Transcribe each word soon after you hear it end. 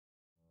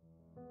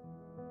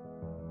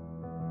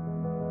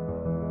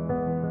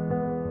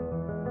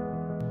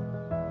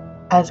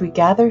As we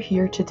gather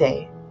here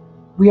today,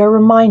 we are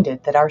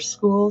reminded that our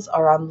schools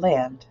are on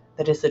land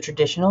that is the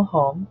traditional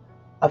home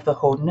of the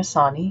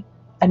Haudenosaunee,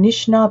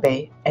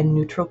 Anishinaabe, and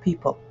Neutral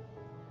people.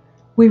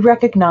 We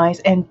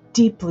recognize and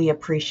deeply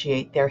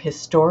appreciate their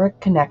historic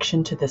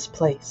connection to this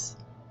place.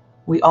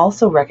 We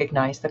also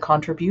recognize the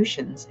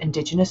contributions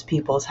Indigenous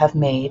peoples have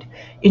made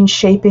in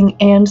shaping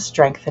and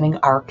strengthening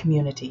our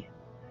community.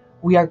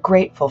 We are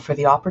grateful for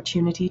the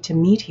opportunity to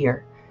meet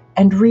here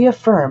and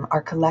reaffirm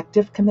our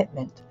collective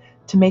commitment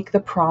to make the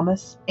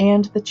promise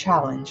and the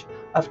challenge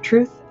of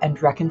truth and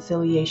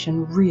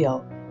reconciliation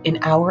real in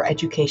our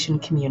education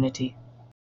community.